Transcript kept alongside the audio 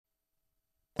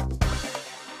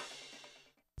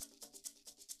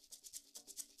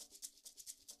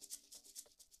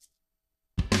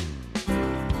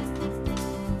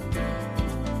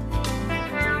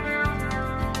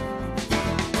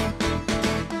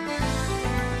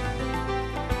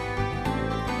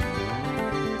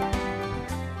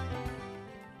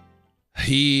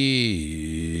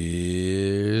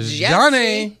Here's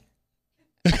Johnny.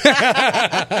 You're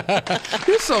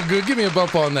so good. Give me a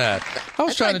bump on that. I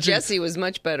was trying to. Jesse was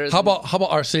much better. How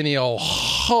about Arsenio?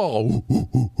 Oh,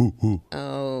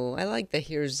 I like the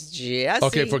here's Jesse.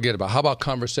 Okay, forget about it. How about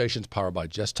Conversations powered by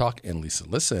Just Talk and Lisa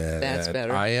Listen? That's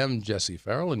better. I am Jesse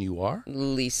Farrell, and you are?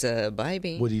 Lisa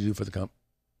Bybee. What do you do for the comp?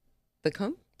 The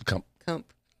comp? The comp. Comp.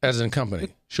 As in company,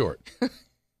 short.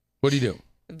 What do you do?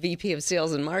 VP of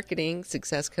Sales and Marketing,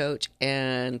 success coach,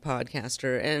 and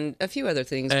podcaster, and a few other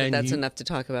things, but that's enough to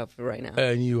talk about for right now.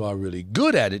 And you are really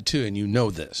good at it, too, and you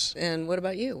know this. And what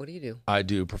about you? What do you do? I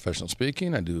do professional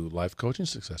speaking. I do life coaching,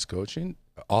 success coaching,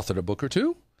 authored a book or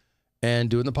two,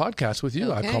 and doing the podcast with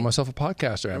you. Okay. I call myself a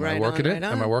podcaster. Am I working it?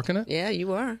 Am I working it? Yeah,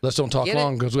 you are. Let's don't talk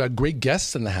long because we got great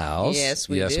guests in the house. Yes,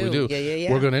 we do.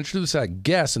 Yeah. We're going to introduce that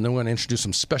guest, and then we're going to introduce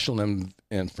some special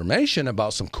information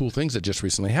about some cool things that just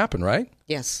recently happened, right?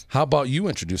 Yes. How about you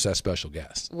introduce that special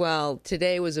guest? Well,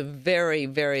 today was a very,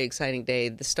 very exciting day.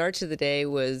 The start to the day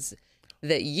was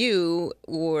that you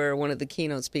were one of the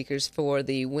keynote speakers for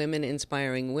the Women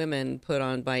Inspiring Women put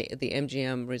on by the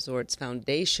MGM Resorts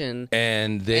Foundation.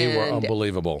 And they were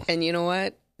unbelievable. And you know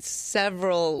what?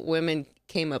 Several women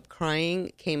came up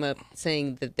crying, came up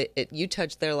saying that you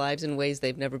touched their lives in ways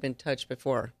they've never been touched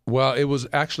before. Well, it was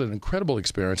actually an incredible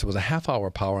experience. It was a half-hour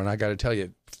power, and I got to tell you,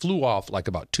 it flew off like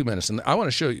about 2 minutes. And I want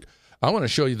to show you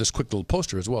this quick little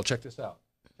poster as well. Check this out.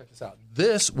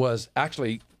 This was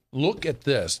actually, look at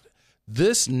this.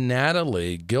 This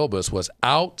Natalie Gilbus was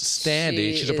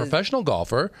outstanding. She's a professional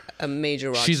golfer. A major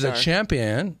rock star. She's a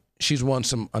champion. She's won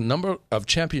a number of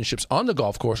championships on the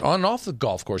golf course. On and off the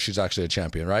golf course, she's actually a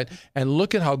champion, right? And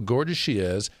look at how gorgeous she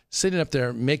is, sitting up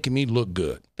there making me look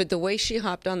good. But the way she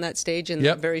hopped on that stage in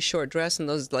that very short dress and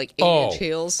those like 8-inch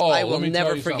heels, I will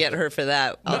never forget her for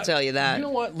that. I'll tell you that. You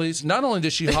know what, Lisa? Not only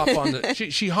did she hop on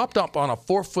she hopped up on a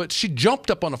 4-foot, she jumped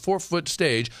up on a 4-foot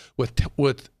stage with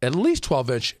at least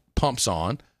 12-inch pumps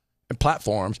on and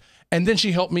platforms, and then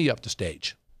she helped me up the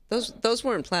stage. Those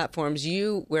weren't platforms.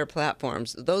 You wear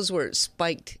platforms. Those were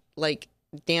spiked like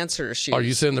dancer shoes. Are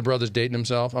you saying the brother's dating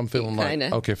himself? I'm feeling Kinda.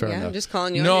 like okay, fair enough. I'm just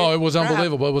calling you. No, it was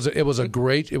unbelievable. It was a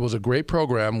great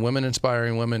program. Women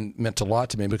Inspiring Women meant a lot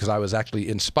to me because I was actually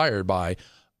inspired by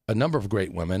a number of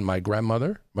great women. My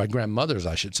grandmothers,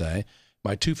 I should say.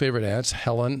 My two favorite aunts,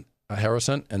 Helen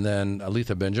Harrison, and then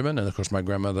Aletha Benjamin, and of course my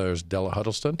grandmother is Della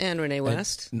Huddleston. And Renee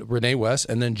West.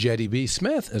 And then Jettie B.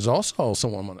 Smith is also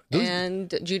someone.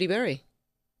 And Judy Berry.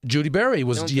 Judy Berry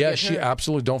was, she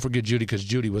absolutely, don't forget Judy, because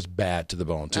Judy was bad to the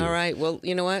bone too. All right, well,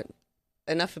 you know what?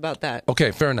 Enough about that.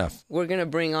 Okay, fair enough. We're going to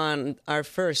bring on our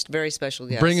first very special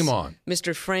guest. Bring him on.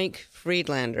 Mr. Frank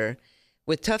Friedlander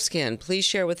with Tough Skin. Please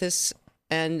share with us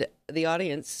and the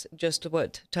audience just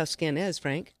what Tough Skin is,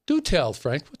 Frank. Do tell,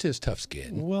 Frank, what is Tough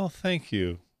Skin? Well, thank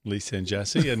you, Lisa and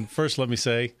Jesse. And first, let me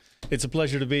say, it's a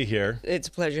pleasure to be here. It's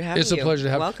a pleasure having you. It's a pleasure to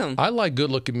have you. Welcome. I like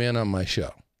good-looking men on my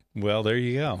show. Well, there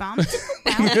you go.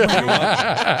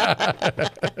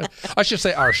 I should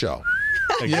say our show.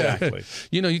 Exactly. Yeah.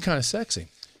 You know, you're kind of sexy.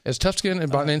 Is Tough Skin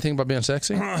about anything about being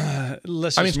sexy? Tough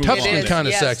Skin kind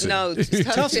of sexy. No,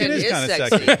 Tough Skin is kind of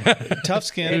sexy. Tough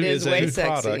Skin is a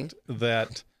product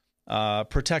that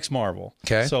protects marble.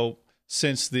 Okay. So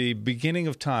since the beginning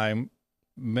of time,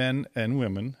 men and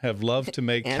women have loved to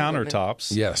make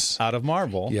countertops out of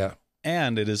marble. Yeah.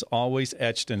 And it is always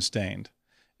etched and stained.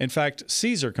 In fact,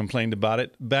 Caesar complained about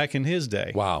it back in his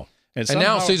day. Wow. And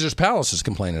now Caesar's Palace is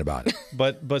complaining about it.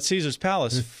 But Caesar's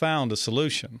Palace found a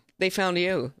solution. They found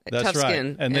you. That's Tough right.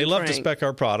 Skin And they love Frank. to spec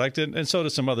our product, and so do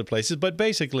some other places. But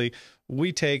basically,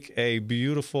 we take a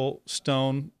beautiful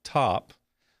stone top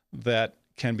that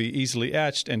can be easily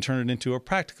etched and turn it into a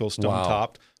practical stone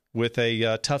top with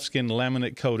a Tough Skin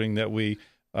laminate coating that we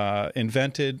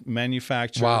invented,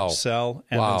 manufacture, sell,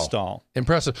 and install.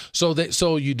 Impressive.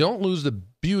 So you don't lose the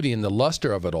beauty and the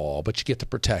luster of it all, but you get the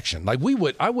protection. Like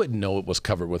I wouldn't know it was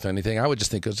covered with anything. I would just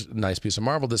think it's a nice piece of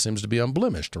marble that seems to be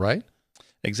unblemished, right?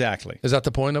 Exactly. Is that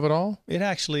the point of it all? It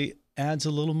actually adds a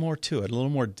little more to it, a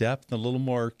little more depth, a little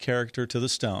more character to the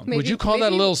stone. Would you call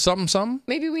that a little something?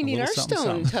 Maybe we need our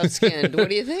stone tough skinned. What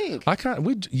do you think?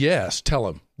 Yes, tell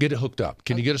him. Get it hooked up.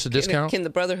 Can you get us a discount? Can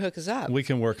the brother hook us up? We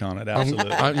can work on it,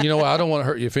 absolutely. You know what? I don't want to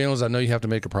hurt your feelings. I know you have to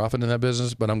make a profit in that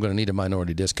business, but I'm going to need a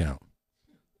minority discount.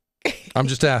 I'm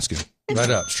just asking. Right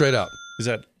up. Straight up. Is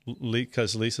that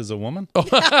because Lisa's a woman? Blow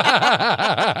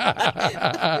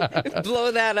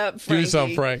that up, Frankie. Do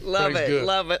something, Frank. Love Frank's it. good.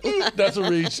 Love it. That's a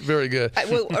reach. Very good.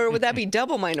 Or would that be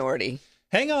double minority?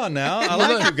 Hang on now. I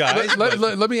like you guys.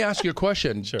 Let me ask you a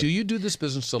question. Sure. Do you do this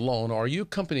business alone, or are you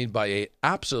accompanied by a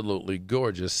absolutely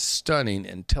gorgeous, stunning,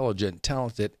 intelligent,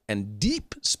 talented, and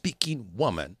deep-speaking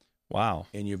woman Wow.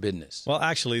 in your business? Well,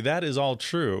 actually, that is all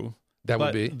true. That would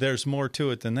but be. There's more to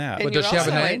it than that. But And does she have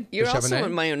a also name? You're Does she have a also a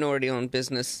name? minority-owned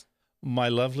business. My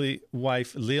lovely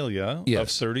wife, Lelia, Yes. of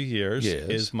 30 years, Yes.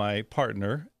 is my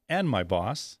partner and my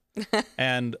boss.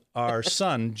 And our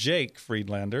son, Jake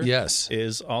Friedlander, Yes.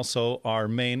 is also our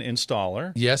main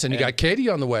installer. Yes, and you got Katie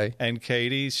on the way. And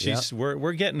Katie,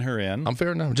 we're getting her in. I'm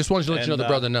fair enough. Just wanted to let you know And, the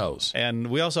brother knows. And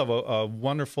we also have a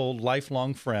wonderful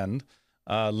lifelong friend,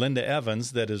 Linda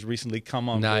Evans, that has recently come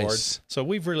on board. Nice. So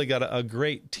we've really got a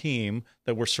great team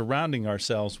that we're surrounding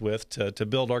ourselves with to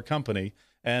build our company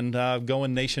and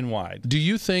going nationwide. Do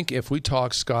you think if we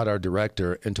talk Scott, our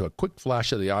director, into a quick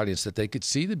flash of the audience, that they could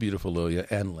see the beautiful Lilia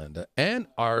and Linda and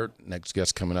our next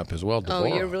guest coming up as well,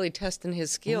 Deborah? Oh, you're really testing his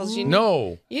skills.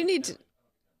 No. You need to.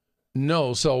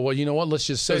 No. So, well, you know what? Let's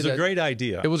just say It was that a great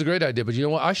idea. It was a great idea, but you know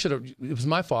what? It was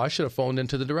my fault. I should have phoned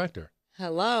into the director.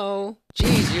 Hello.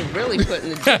 Geez, you're really putting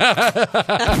the.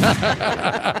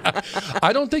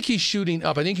 I don't think he's shooting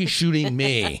up. I think he's shooting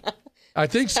me. I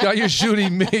think, Scott, you're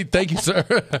shooting me. Thank you, sir.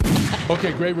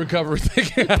 Okay, great recovery.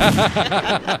 Thank you.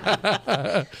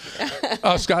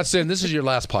 Scott's saying this is your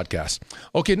last podcast.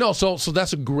 Okay, no, so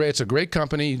that's it's a great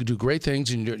company. You do great things,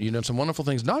 and you do some wonderful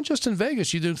things, not just in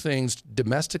Vegas. You do things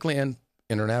domestically and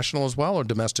international as well, or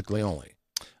domestically only?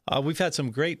 We've had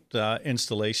some great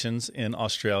installations in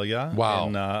Australia, Wow.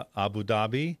 in Abu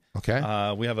Dhabi. Okay.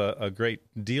 We have a great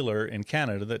dealer in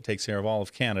Canada that takes care of all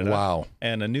of Canada. Wow.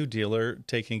 And a new dealer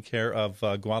taking care of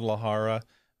Guadalajara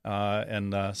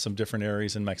and some different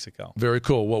areas in Mexico. Very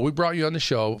cool. Well, we brought you on the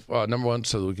show, number one,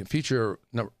 so that we can feature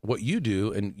what you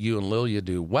do and you and Lilia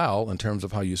do well in terms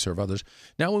of how you serve others.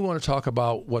 Now we want to talk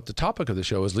about what the topic of the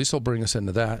show is. Lisa will bring us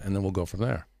into that, and then we'll go from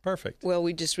there. Perfect. Well,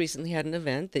 we just recently had an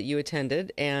event that you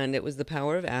attended, and it was the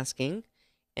power of asking.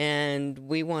 And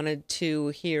we wanted to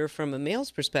hear from a male's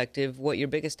perspective what your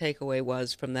biggest takeaway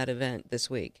was from that event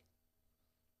this week.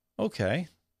 Okay.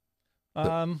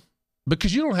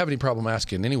 Because you don't have any problem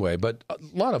asking anyway, but a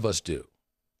lot of us do.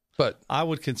 But I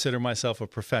would consider myself a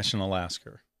professional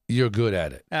asker. you're good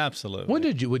at it. Absolutely. When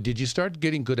did you start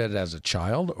getting good at it as a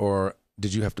child, or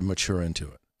did you have to mature into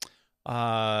it?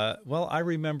 Well, I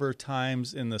remember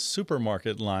times in the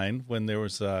supermarket line when there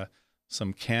was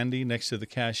some candy next to the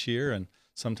cashier, and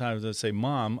sometimes I'd say,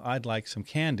 "Mom, I'd like some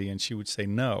candy," and she would say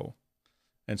no.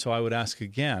 And so I would ask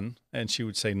again, and she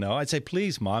would say no. I'd say,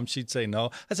 "Please, Mom." She'd say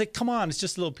no. I'd say, "Come on, it's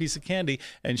just a little piece of candy."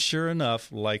 And sure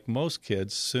enough, like most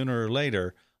kids, sooner or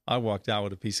later, I walked out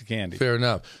with a piece of candy. Fair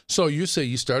enough. So you say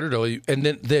you started early, and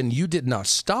then you did not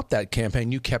stop that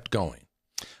campaign. You kept going.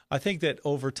 I think that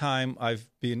over time I've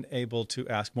been able to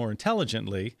ask more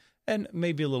intelligently and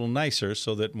maybe a little nicer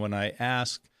so that when I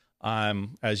ask,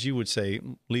 I'm, as you would say,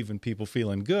 leaving people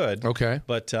feeling good. Okay.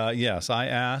 But yes, I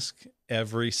ask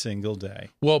every single day.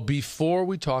 Well, before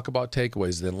we talk about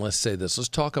takeaways, then let's say this. Let's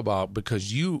talk about,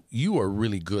 because you are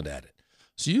really good at it.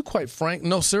 So you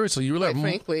seriously, you really Quite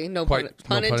frankly, no pun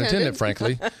intended.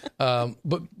 frankly.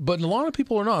 But a lot of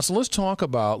people are not. So let's talk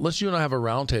about, you and I have a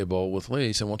roundtable with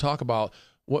Lise, and we'll talk about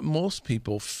what most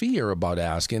people fear about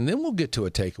asking. Then we'll get to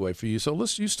a takeaway for you. So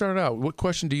you start out. What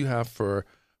question do you have for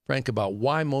Frank about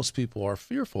why most people are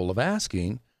fearful of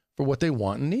asking for what they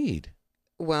want and need?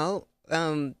 Well,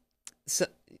 so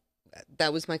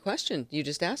that was my question. You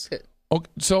just asked it. Okay,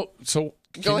 so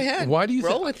Go ahead. Why do you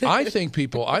Roll with it. I think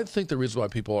the reason why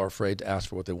people are afraid to ask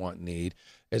for what they want and need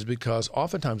is because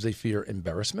oftentimes they fear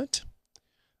embarrassment.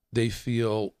 They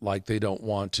feel like they don't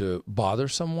want to bother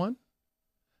someone.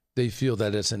 They feel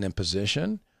that it's an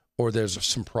imposition, or there's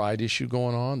some pride issue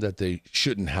going on that they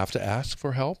shouldn't have to ask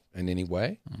for help in any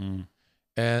way. Mm-hmm.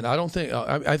 And I don't think,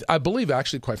 I believe,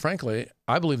 actually, quite frankly,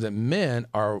 I believe that men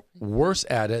are worse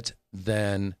at it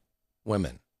than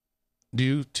women. Do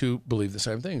you two believe the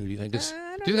same thing? Or do you think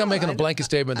I'm making a blanket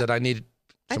statement that I need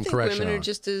some correction on? I think women are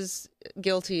just as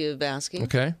guilty of asking.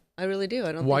 Okay. I really do.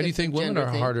 I don't. Why think do you it's a think women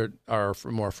gender are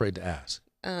thing. more afraid to ask?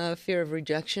 Fear of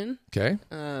rejection. Okay.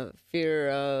 Fear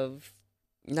of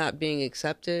not being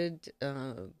accepted.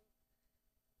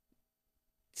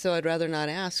 So I'd rather not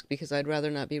ask because I'd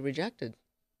rather not be rejected.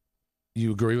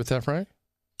 You agree with that, Frank?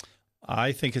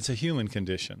 I think it's a human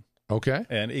condition. Okay.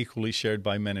 And equally shared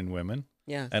by men and women.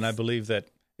 Yeah. And I believe that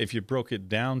if you broke it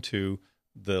down to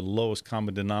the lowest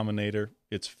common denominator,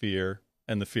 it's fear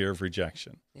and the fear of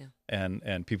rejection. Yeah.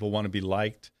 And people want to be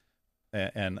liked.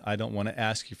 And I don't want to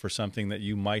ask you for something that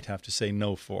you might have to say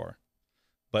no for.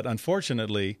 But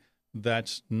unfortunately,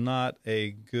 that's not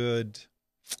a good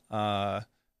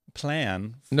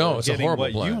plan for No, it's a getting horrible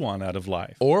what plan. you want out of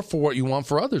life. Or for what you want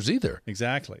for others either.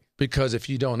 Exactly. Because if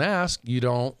you don't ask, you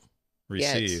don't.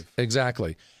 Receive.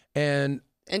 Exactly. And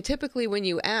typically when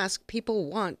you ask, people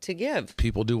want to give.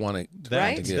 people do want to,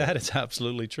 Right? That is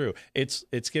absolutely true. It's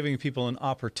giving people an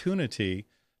opportunity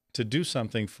to do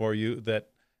something for you that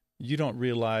you don't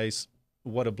realize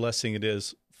what a blessing it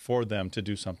is for them to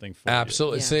do something for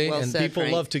Absolutely. Yeah, See, well and said. you. People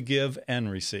Frank. love to give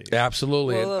and receive.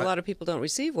 absolutely. Well, And a lot of people don't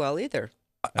receive well either.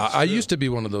 I used to be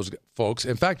one of those folks.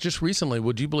 In fact, just recently,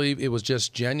 would you believe it was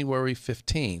just January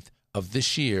 15th of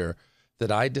this year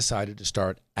that I decided to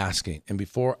start asking. And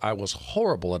before, I was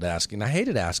horrible at asking. I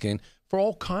hated asking for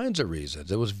all kinds of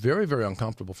reasons. It was very, very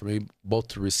uncomfortable for me both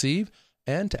to receive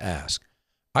and to ask.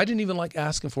 I didn't even like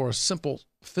asking for a simple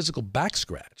physical back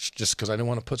scratch just because I didn't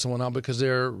want to put someone out because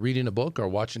they're reading a book or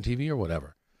watching TV or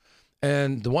whatever.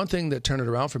 And the one thing that turned it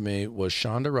around for me was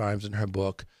Shonda Rhimes in her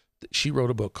book. She wrote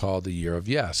a book called The Year of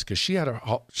Yes because she had her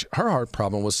heart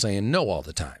problem was saying no all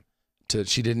the time.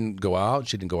 She didn't go out.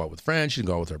 She didn't go out with friends. She didn't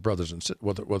go out with her brothers and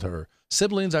with her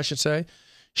siblings, I should say.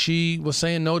 She was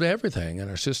saying no to everything. And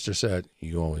her sister said,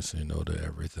 "You always say no to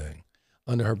everything,"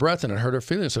 under her breath, and it hurt her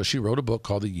feelings. So she wrote a book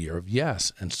called The Year of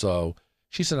Yes. And so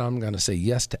she said, "I'm going to say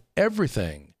yes to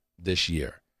everything this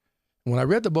year." When I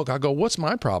read the book, I go, "What's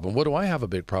my problem? What do I have a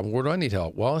big problem? Where do I need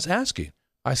help?" Well, it's asking.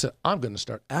 I said, "I'm going to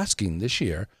start asking this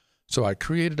year." So I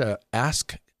created a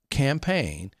ask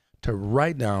campaign to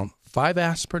write down 5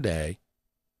 asks per day.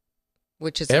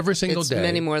 Which is Every single day.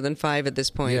 many more than 5 at this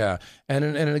point. Yeah. And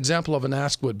an example of an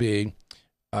ask would be,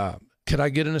 could I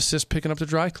get an assist picking up the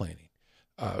dry cleaning?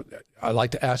 I'd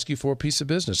like to ask you for a piece of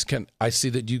business. Can I see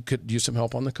that you could use some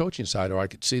help on the coaching side, or I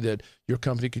could see that your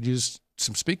company could use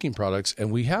some speaking products,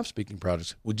 and we have speaking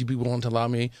products. Would you be willing to allow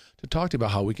me to talk to you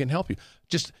about how we can help you?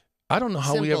 Just, I don't know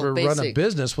how we Simple, ever run a basic.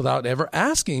 business without ever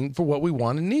asking for what we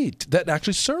want and need that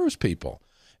actually serves people.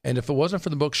 And if it wasn't for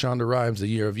the book Shonda Rhimes, The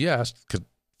Year of Yes, because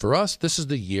for us, this is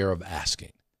the year of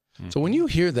asking. So when you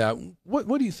hear that, what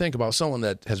do you think about someone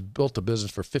that has built a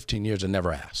business for 15 years and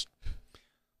never asked?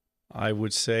 I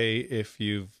would say if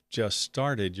you've just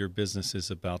started, your business is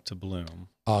about to bloom.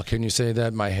 Can you say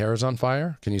that my hair is on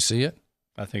fire? Can you see it?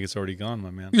 I think it's already gone,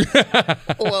 my man.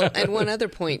 Well, and one other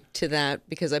point to that,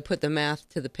 because I put the math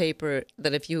to the paper,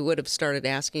 that if you would have started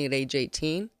asking at age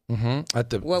 18, At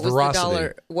the what was veracity. the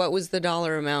dollar? What was the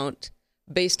dollar amount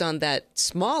based on that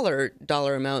smaller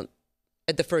dollar amount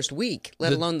at the first week,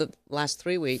 let alone the last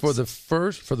 3 weeks? for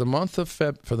the month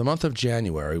of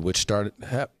January, which started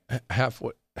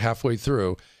halfway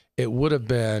through, it would have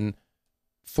been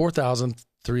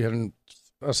 4,300.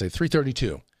 I'll say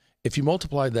 332. If you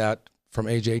multiply that from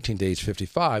age 18 to age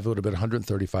 55, it would have been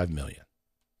 135 million.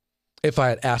 If I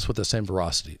had asked with the same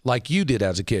veracity, like you did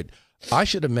as a kid, I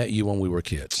should have met you when we were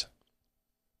kids.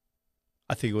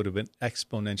 I think it would have been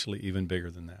exponentially even bigger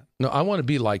than that. No, I want to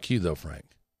be like you though, Frank.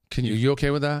 You okay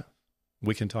with that?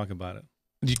 We can talk about it.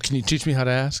 Can you teach me how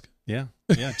to ask? Yeah,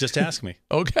 just ask me.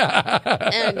 Okay.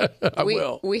 And I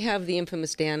will. we have the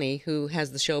infamous Danny who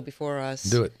has the show before us.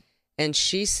 Do it. And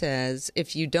she says,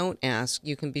 if you don't ask,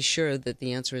 you can be sure that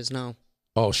the answer is no.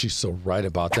 Oh, she's so right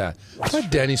about that. Why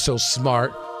Danny's so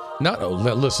smart.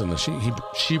 Listen,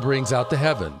 she brings out the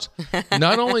heavens.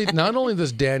 Not only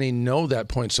does Danny know that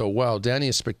point so well, Danny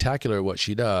is spectacular at what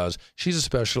she does. She's a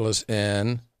specialist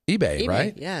in eBay,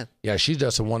 right? Yeah. Yeah, she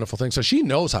does some wonderful things. So she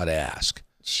knows how to ask.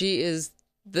 She is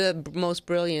the most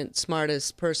brilliant,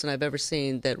 smartest person I've ever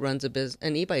seen that runs an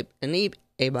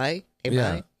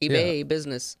eBay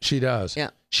business. She does. Yeah.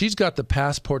 She's got the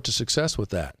passport to success with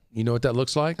that. You know what that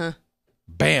looks like? Huh.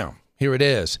 Bam. Here it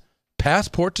is.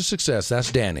 Passport to success.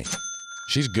 That's Danny.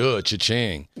 She's good.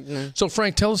 Cha-ching. So,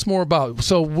 Frank, tell us more about,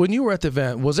 so when you were at the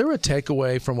event, was there a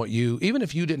takeaway from what even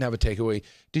if you didn't have a takeaway,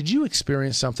 did you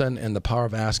experience something in the Power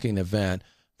of Asking event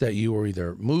that you were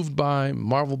either moved by,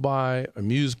 marveled by,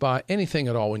 amused by, anything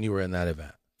at all when you were in that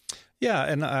event? Yeah,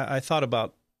 and I thought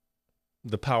about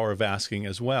the power of asking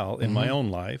as well in my own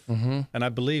life, and I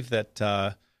believe that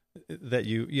that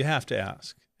you have to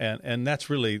ask, and that's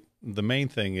really the main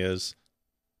thing is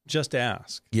just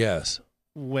ask. Yes.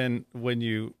 When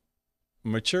you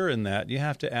mature in that, you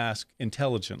have to ask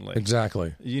intelligently.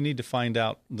 Exactly. You need to find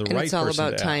out the And right it's all person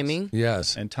about to timing. ask.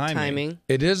 Yes. And timing.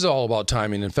 It is all about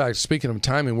timing. In fact, speaking of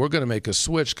timing, we're going to make a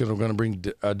switch because we're going to bring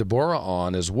Deborah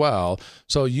on as well.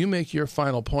 So you make your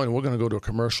final point, and we're going to go to a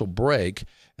commercial break,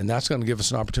 and that's going to give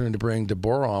us an opportunity to bring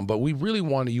Deborah on. But we really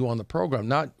wanted you on the program,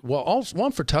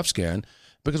 one for Tough Skin,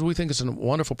 because we think it's a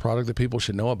wonderful product that people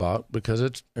should know about because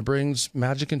it brings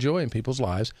magic and joy in people's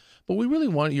lives. But we really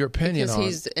want your opinion Because on.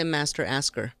 he's a master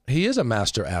asker. He is a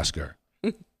master asker.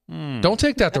 Don't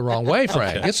take that the wrong way,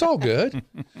 Frank. It's all good.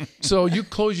 So you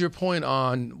close your point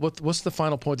on what's the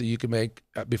final point that you can make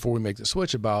before we make the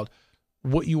switch about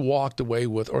what you walked away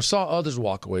with or saw others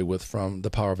walk away with from the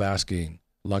Power of Asking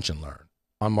Lunch and Learn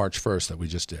on March 1st that we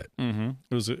just did. Mm-hmm.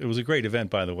 It was a great event,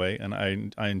 by the way, and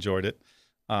I enjoyed it.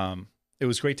 It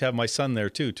was great to have my son there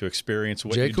too to experience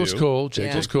what Jake you do. was cool.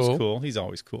 Jake was cool. He's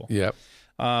always cool. Yep.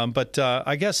 But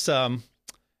I guess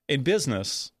in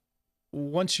business,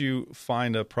 once you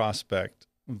find a prospect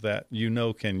that you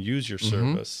know can use your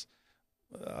service,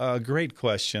 a great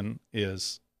question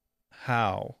is,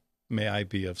 how may I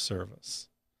be of service?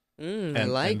 I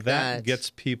like and that gets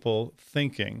people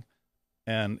thinking.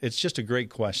 And it's just a great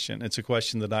question. It's a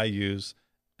question that I use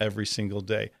every single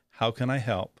day. How can I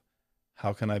help?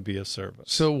 How can I be of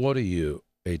service? So what are you?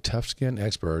 A tough skin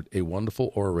expert, a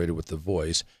wonderful orator with the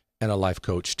voice, and a life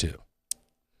coach too.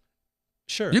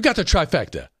 Sure. You got the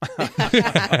trifecta.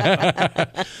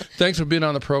 Thanks for being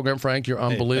on the program, Frank. You're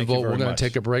unbelievable. Thank you very We're going much. to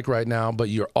take a break right now, but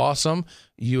you're awesome.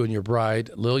 You and your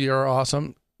bride, Lilia, are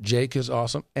awesome. Jake is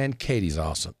awesome, and Katie's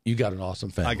awesome. You got an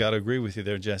awesome family. I got to agree with you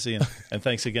there, Jesse, and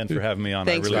thanks again for having me on.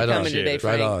 Thanks I really for coming appreciate today, it.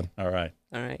 Frank. Right on. All right.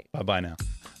 All right. Bye-bye now.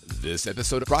 This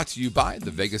episode brought to you by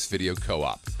the Vegas Video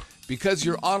Co-op. Because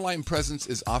your online presence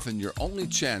is often your only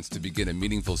chance to begin a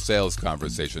meaningful sales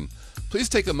conversation, please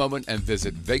take a moment and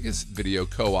visit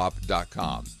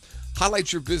vegasvideocoop.com.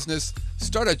 Highlight your business,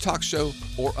 start a talk show,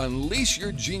 or unleash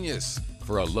your genius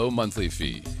for a low monthly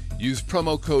fee. Use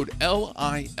promo code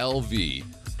LILV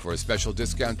for a special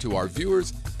discount to our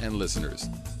viewers and listeners.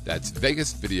 That's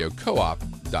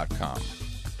vegasvideocoop.com.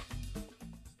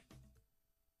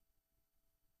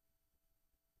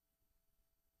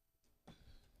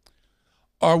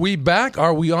 Are we back?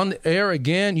 Are we on the air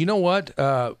again? You know what?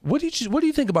 What do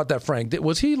you think about that, Frank?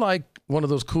 Was he like one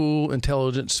of those cool,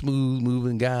 intelligent,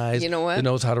 smooth-moving guys? You know what? That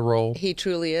knows how to roll? He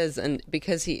truly is, and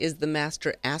because he is the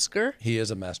master asker, He is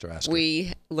a master asker.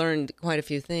 we learned quite a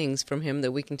few things from him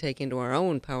that we can take into our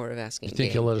own Power of Asking You think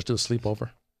game. he'll let us do a sleepover?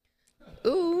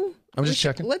 Ooh. I'm just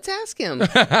checking. Let's ask him.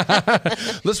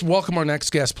 Let's welcome our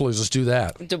next guest, please. Let's do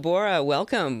that. Deborah,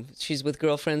 welcome. She's with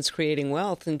Girlfriends Creating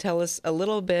Wealth, and tell us a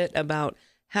little bit about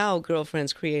how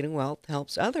Girlfriends Creating Wealth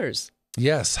helps others.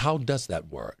 Yes. How does that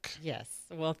work? Yes.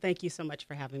 Well, thank you so much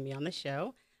for having me on the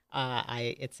show.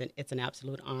 It's an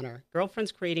absolute honor.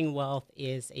 Girlfriends Creating Wealth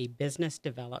is a business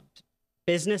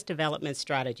development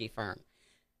strategy firm.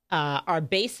 Our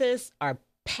basis, our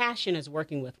passion is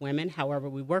working with women. However,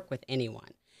 we work with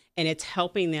anyone, and it's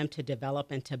helping them to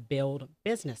develop and to build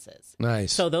businesses.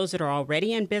 Nice. So those that are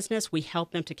already in business, we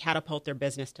help them to catapult their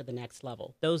business to the next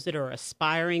level. Those that are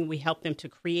aspiring, we help them to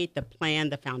create the plan,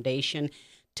 the foundation,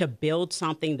 to build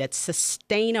something that's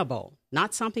sustainable,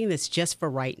 not something that's just for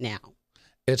right now.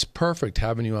 It's perfect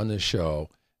having you on this show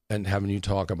and having you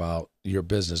talk about your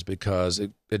business because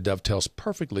it dovetails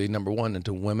perfectly, number one,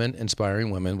 into women,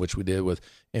 inspiring women, which we did with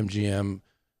MGM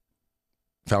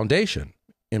Foundation.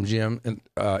 MGM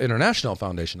International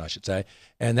Foundation, I should say.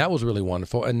 And that was really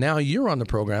wonderful. And now you're on the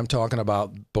program talking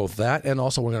about both that and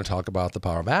also we're going to talk about the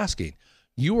Power of Asking.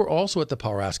 You were also at the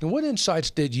Power of Asking. What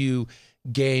insights did you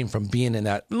gain from being in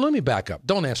that? Let me back up.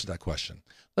 Don't answer that question.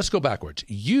 Let's go backwards.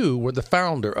 You were the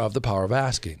founder of the Power of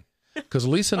Asking because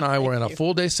Lisa and I were in a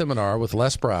full-day seminar with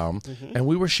Les Brown, and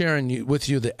we were sharing with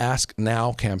you the Ask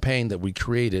Now campaign that we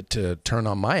created to turn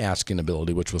on my asking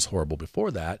ability, which was horrible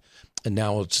before that. And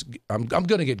now I'm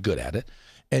going to get good at it.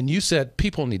 And you said,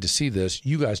 people need to see this.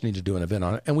 You guys need to do an event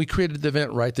on it. And we created the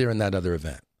event right there in that other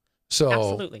event. So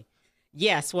Absolutely.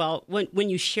 Yes. Well, when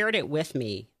you shared it with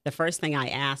me, the first thing I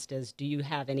asked is, do you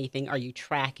have anything? Are you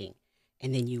tracking?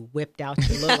 And then you whipped out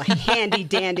your little handy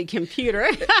dandy computer.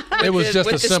 it was just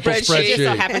a with the simple It just so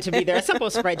spreadsheet. happened to be there, a simple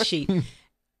spreadsheet.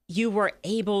 You were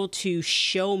able to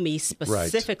show me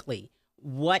specifically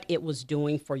what it was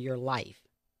doing for your life.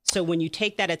 So when you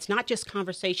take that, it's not just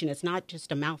conversation. It's not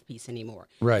just a mouthpiece anymore.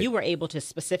 Right. You were able to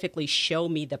specifically show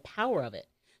me the power of it.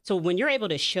 So when you're able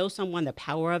to show someone the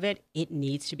power of it, it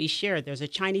needs to be shared. There's a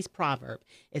Chinese proverb.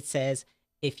 It says,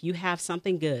 if you have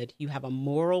something good, you have a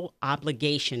moral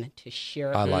obligation to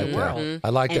share it I with like the that. world. I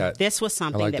like And that. this was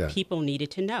something like that that. people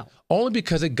needed to know. Only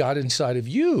because it got inside of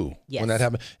you Yes. when that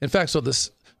happened. In fact, so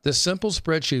this simple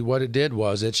spreadsheet, what it did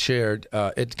was it shared,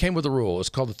 it came with a rule. It's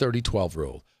called the 30-12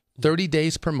 rule. 30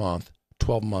 days per month,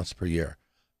 12 months per year.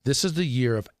 This is the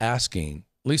year of asking.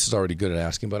 Lisa's already good at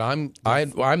asking, but I'm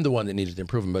the one that needed the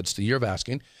improvement, but it's the year of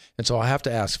asking. And so I have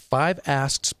to ask 5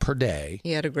 asks per day.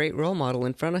 He had a great role model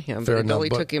in front of him, Fair but it enough, only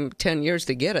but- took him 10 years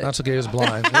to get it. That's okay. He was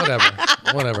blind.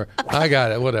 Whatever. I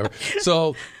got it. Whatever.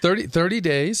 So 30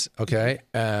 days, okay,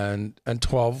 and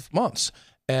 12 months.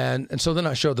 And so then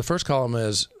I showed the first column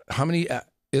is how many,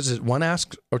 is it one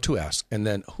ask or two asks? And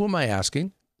then who am I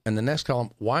asking? And the next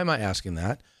column, why am I asking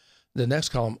that? The next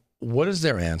column, what is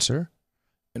their answer?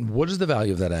 And what is the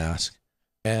value of that ask?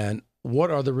 And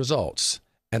what are the results?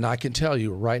 And I can tell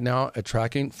you right now, at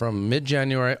tracking from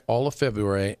mid-January, all of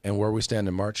February, and where we stand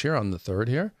in March here on the 3rd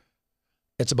here,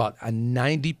 it's about a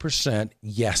 90%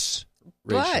 yes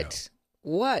ratio. But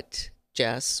what,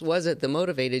 Jess, was it that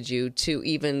motivated you to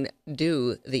even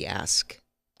do the ask?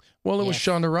 Well, it was Yes.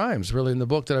 Shonda Rhimes, really, in the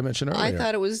book that I mentioned earlier. I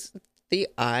thought it was the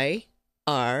IRS.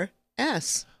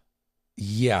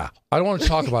 Yeah. I don't want to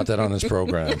talk about that on this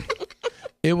program.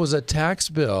 It was a tax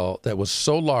bill that was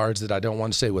so large that I don't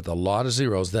want to say with a lot of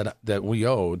zeros that we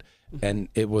owed. And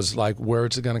it was like, where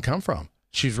is it going to come from?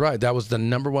 She's right. That was the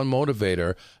number one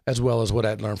motivator, as well as what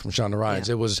I'd learned from Shonda Rhimes.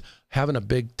 Yeah. It was having a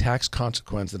big tax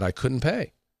consequence that I couldn't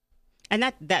pay.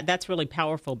 And that's really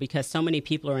powerful because so many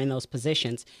people are in those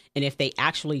positions. And if they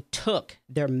actually took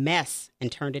their mess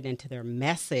and turned it into their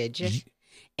message,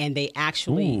 and they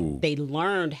actually they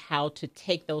learned how to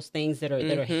take those things that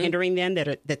are hindering them,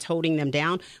 that's holding them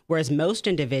down. Whereas most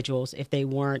individuals, if they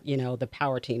weren't, the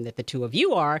power team that the two of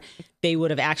you are, they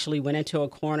would have actually went into a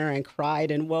corner and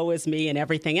cried and woe is me and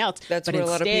everything else. That's but where a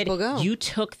lot of instead, people go. You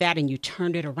took that and you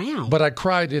turned it around. But I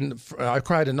cried in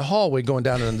the hallway going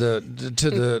down to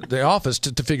the office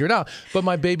to figure it out. But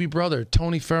my baby brother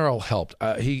Tony Farrell helped.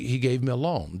 He gave me a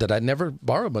loan that I never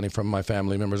borrowed money from my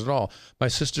family members at all. My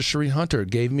sister Cherie Hunter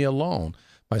gave me a loan.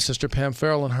 My sister Pam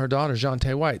Farrell and her daughter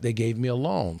Jonte White, they gave me a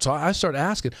loan. So I started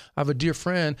asking. I have a dear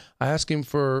friend. I asked him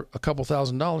for a couple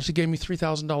 $1,000s. He gave me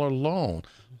 $3,000 loan.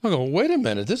 I go, wait a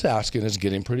minute, this asking is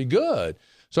getting pretty good.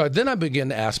 So then I began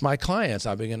to ask my clients.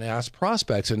 I began to ask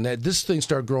prospects, and this thing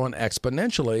started growing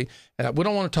exponentially. And we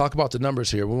don't want to talk about the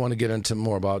numbers here. We want to get into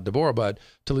more about Deborah. But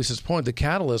to Lisa's point, the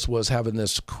catalyst was having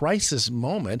this crisis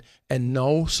moment and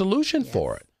no solution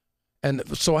for it. And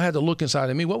so I had to look inside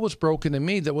of me. What was broken in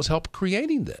me that was help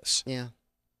creating this? Yeah.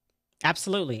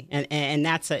 Absolutely. And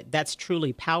that's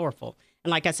truly powerful. And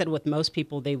like I said, with most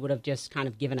people, they would have just kind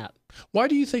of given up. Why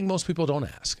do you think most people don't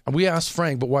ask? We asked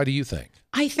Frank, but why do you think?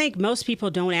 I think most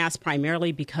people don't ask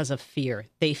primarily because of fear.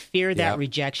 They fear that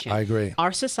rejection. I agree.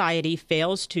 Our society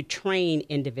fails to train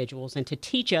individuals and to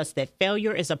teach us that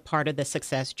failure is a part of the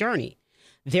success journey.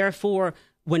 Therefore,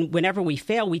 whenever we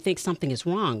fail, we think something is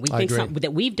wrong. We think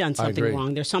that we've done something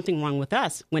wrong. There's something wrong with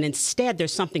us, when instead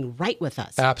there's something right with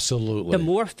us. Absolutely. The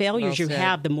more failures Well you said.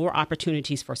 have, the more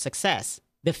opportunities for success.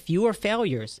 The fewer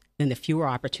failures, then the fewer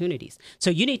opportunities. So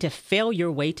you need to fail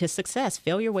your way to success.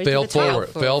 Fail your way Fail to the top. forward.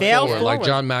 Fail Fail forward. Like forward.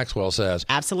 John Maxwell says,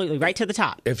 Absolutely, right to the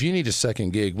top. if you need a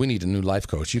second gig, we need a new life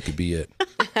coach. You could be it.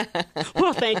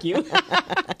 Well, thank you.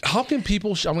 How can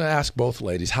people, I'm going to ask both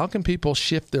ladies, how can people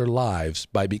shift their lives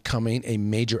by becoming a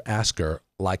major asker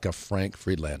like a Frank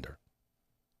Friedlander?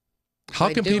 How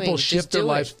By can doing- people just shift their do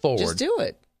lives it. forward? Just do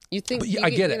it. You think? But you,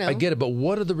 I get it. you know. I get it. But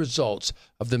what are the results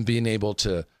of them being able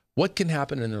to, what can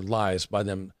happen in their lives by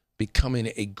them becoming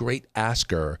a great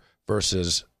asker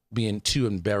versus being too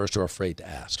embarrassed or afraid to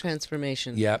ask?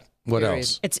 Transformation. Yep. What Period.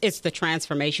 else? It's the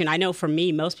transformation. I know for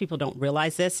me, most people don't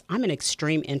realize this. I'm an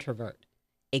extreme introvert.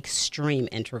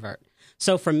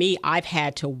 So for me, I've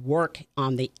had to work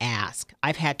on the ask.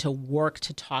 I've had to work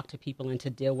to talk to people and to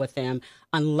deal with them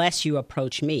unless you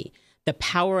approach me. The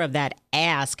power of that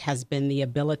ask has been the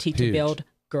ability to Huge. build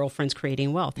Girlfriends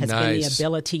Creating Wealth, has been the Nice.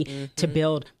 ability to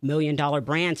build $1 million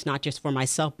brands, not just for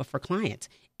myself, but for clients.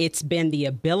 It's been the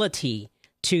ability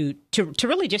to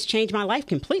really just change my life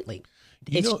completely.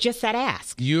 It's know- just that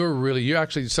ask. You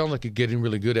actually sound like you're getting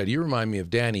really good at it. You remind me of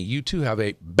Danny. You two have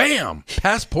a BAM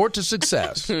passport to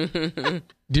success. Do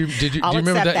you I'll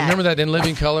remember accept that? that. Remember that in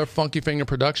Living Color, Funky Finger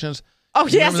Productions? Oh,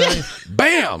 You yes. remember that?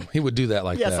 BAM! He would do that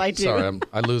like Yes, that. I do. Sorry,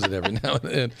 I lose it every now and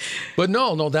then. But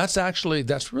no, that's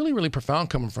really, really profound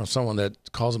coming from someone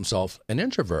that calls himself an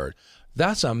introvert.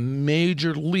 That's a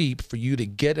major leap for you to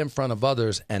get in front of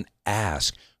others and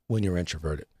ask when you're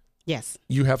introverted. Yes.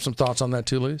 You have some thoughts on that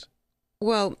too, Lise?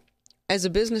 Well, as a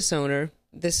business owner,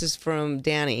 this is from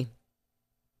Danny,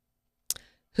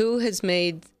 who has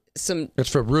made some. It's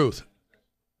for Ruth.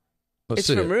 Let's It's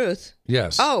see from it. Ruth.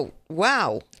 Yes. Oh,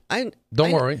 wow!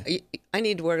 Don't worry. I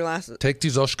need to wear glasses. Take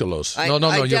these Oshkolos. I No, you'll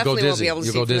go definitely won't dizzy. be able to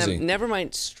You'll see go from dizzy. them. Never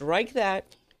mind. Strike that.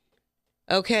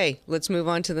 Okay, let's move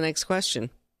on to the next question.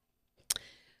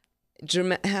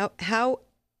 How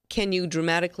can you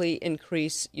dramatically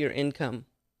increase your income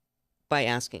by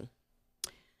asking?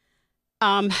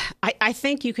 I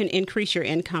think you can increase your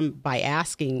income by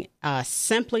asking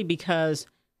simply because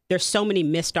there's so many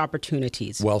missed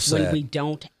opportunities Well said. when we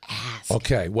don't ask.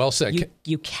 Okay, well said.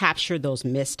 You capture those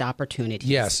missed opportunities.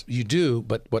 Yes, you do,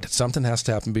 but something has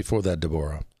to happen before that,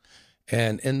 Deborah.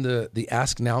 And in the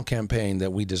Ask Now campaign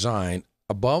that we designed,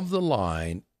 above the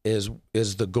line is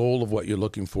the goal of what you're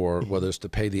looking for, whether it's to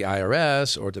pay the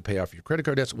IRS or to pay off your credit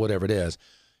card debts, whatever it is.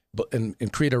 But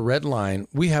and create a red line.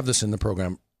 We have this in the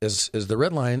program. Is the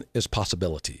red line is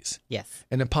possibilities. Yes.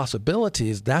 And in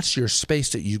possibilities, that's your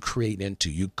space that you create into.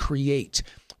 You create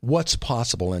what's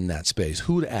possible in that space,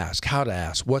 who to ask, how to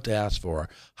ask, what to ask for,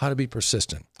 how to be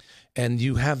persistent. And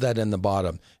you have that in the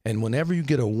bottom. And whenever you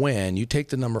get a win, you take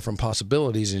the number from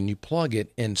possibilities and you plug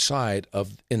it in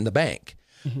the bank.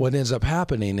 Mm-hmm. What ends up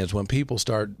happening is when people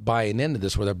start buying into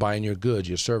this, where they're buying your goods,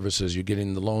 your services, you're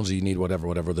getting the loans that you need,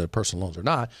 whatever the personal loans or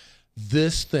not,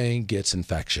 this thing gets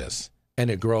infectious and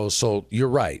it grows. So you're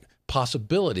right.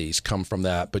 Possibilities come from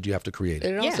that, but you have to create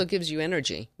it. It also gives you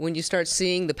energy. When you start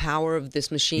seeing the power of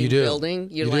this machine building,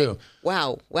 you're like,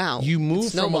 wow. You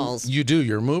move snowballs.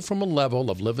 You're moved from a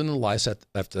level of living the life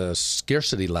at the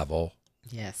scarcity level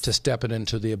to stepping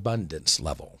into the abundance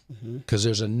level. Because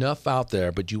there's enough out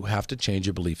there, but you have to change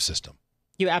your belief system.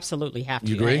 You absolutely have to.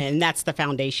 You agree? And that's the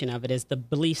foundation of it, is the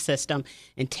belief system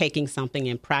and taking something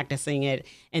and practicing it.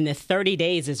 And the 30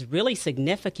 days is really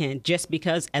significant just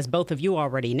because, as both of you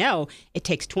already know, it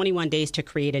takes 21 days to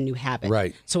create a new habit.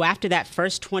 Right. So after that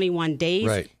first 21 days,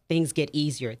 right, things get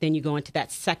easier. Then you go into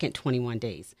that second 21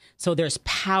 days. So there's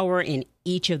power in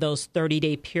each of those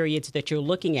 30-day periods that you're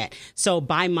looking at. So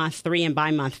by month 3 and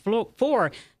by month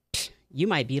 4, you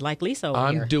might be like Lisa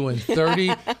over here.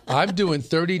 I'm doing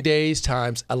 30 days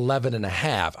times 11 and a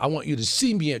half. I want you to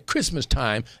see me at Christmas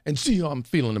time and see how I'm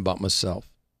feeling about myself.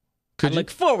 I look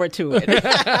forward to it.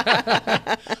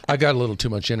 I got a little too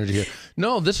much energy here.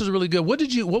 No, this is really good.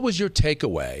 What was your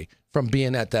takeaway from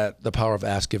being at the Power of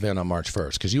Ask event on March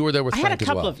 1st? Because you were there with Frank as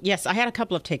well. Yes, I had a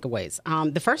couple of takeaways.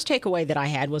 The first takeaway that I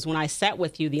had was when I sat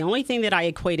with you, the only thing that I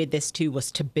equated this to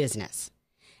was to business.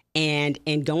 And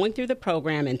in going through the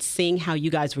program and seeing how you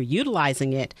guys were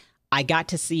utilizing it, I got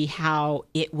to see how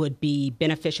it would be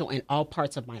beneficial in all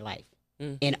parts of my life.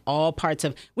 In all parts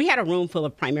of, we had a room full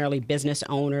of primarily business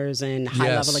owners and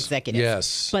high-level executives.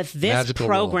 Yes. But this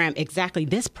program,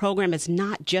 this program is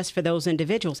not just for those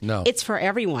individuals. No. It's for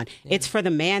everyone. Yeah. It's for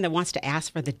the man that wants to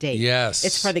ask for the date. Yes.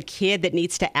 It's for the kid that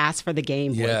needs to ask for the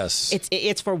Game Boy. Yes.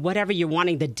 It's for whatever you're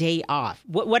wanting the day off.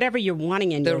 Whatever you're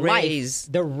wanting in your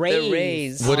life. The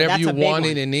raise. Whatever you're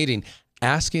wanting and needing.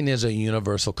 Asking is a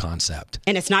universal concept.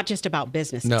 And it's not just about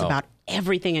business. No. It's about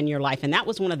everything in your life. And that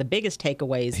was one of the biggest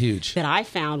takeaways that I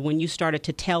found when you started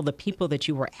to tell the people that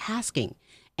you were asking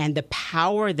and the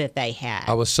power that they had.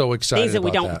 I was so excited things that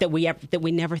about that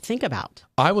we never think about.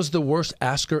 I was the worst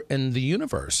asker in the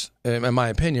universe, in my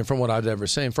opinion, from what I've ever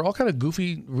seen, for all kind of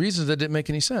goofy reasons that didn't make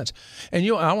any sense. And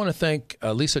I want to thank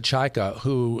Lisa Chaika,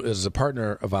 who is a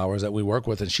partner of ours that we work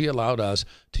with, and she allowed us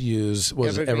to use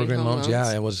Evergreen Loans.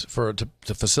 Yeah, it was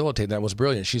to facilitate that. It was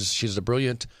brilliant. She's a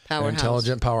brilliant,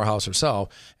 intelligent powerhouse herself,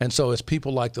 and so it's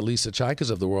people like the Lisa Chaikas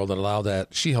of the world that allow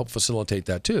that. She helped facilitate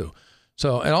that too.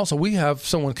 So, and also we have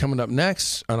someone coming up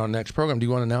next on our next program. Do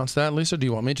you want to announce that, Lisa? Or do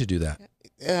you want me to do that?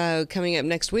 Coming up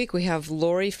next week, we have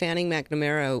Lori Fanning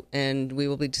McNamara, and we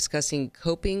will be discussing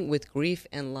coping with grief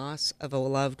and loss of a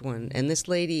loved one. And this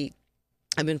lady,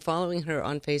 I've been following her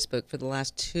on Facebook for the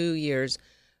last 2 years,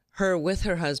 her with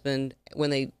her husband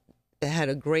when they had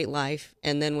a great life,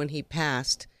 and then when he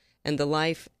passed, and the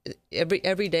life,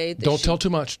 every day. Don't tell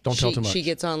too much. Don't tell too much. She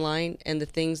gets online, and the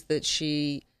things that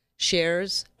she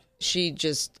shares, she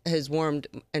just has warmed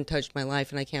and touched my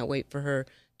life, and I can't wait for her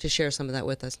to share some of that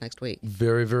with us next week.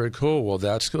 Very, very cool. Well,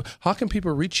 that's cool. How can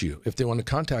people reach you if they want to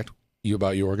contact you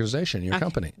about your organization, your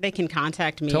company? They can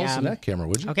contact me. Tell us in that camera,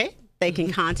 would you? Okay. They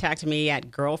can contact me at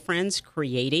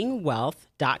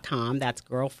girlfriendscreatingwealth.com. That's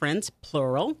girlfriends,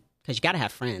 plural, because you got to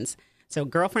have friends. So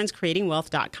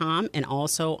girlfriendscreatingwealth.com, and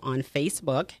also on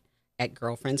Facebook at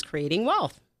Girlfriends Creating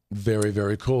Wealth. Very,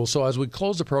 very cool. So as we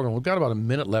close the program, we've got about a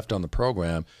minute left on the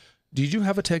program. Did you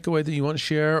have a takeaway that you want to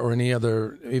share, or any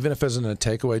other, even if it isn't a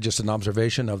takeaway, just an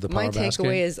observation of the power of asking?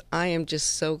 My takeaway is I am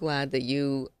just so glad that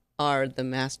you are the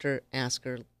master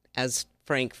asker, as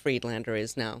Frank Friedlander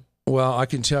is now. Well, I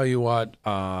can tell you what,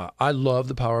 I love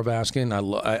the power of asking.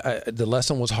 The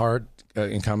lesson was hard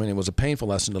in coming. It was a painful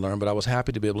lesson to learn, but I was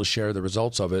happy to be able to share the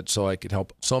results of it so I could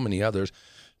help so many others.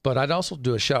 But I'd also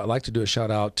like to do a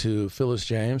shout out to Phyllis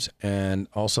James and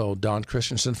also Don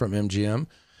Christensen from MGM.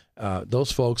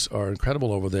 Those folks are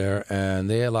incredible over there, and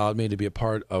they allowed me to be a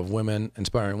part of Women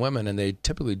Inspiring Women, and they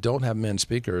typically don't have men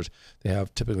speakers. They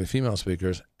have typically female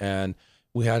speakers, and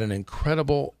we had an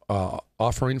incredible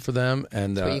offering for them.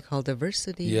 And that's what you call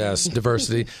diversity. Yes,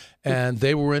 diversity. And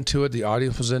they were into it. The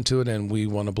audience was into it, and we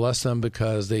want to bless them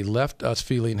because they left us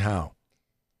feeling how?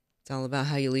 It's all about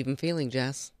how you leave them feeling,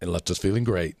 Jess. It left us feeling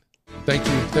great. Thank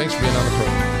you. Thanks for being on the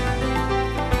program.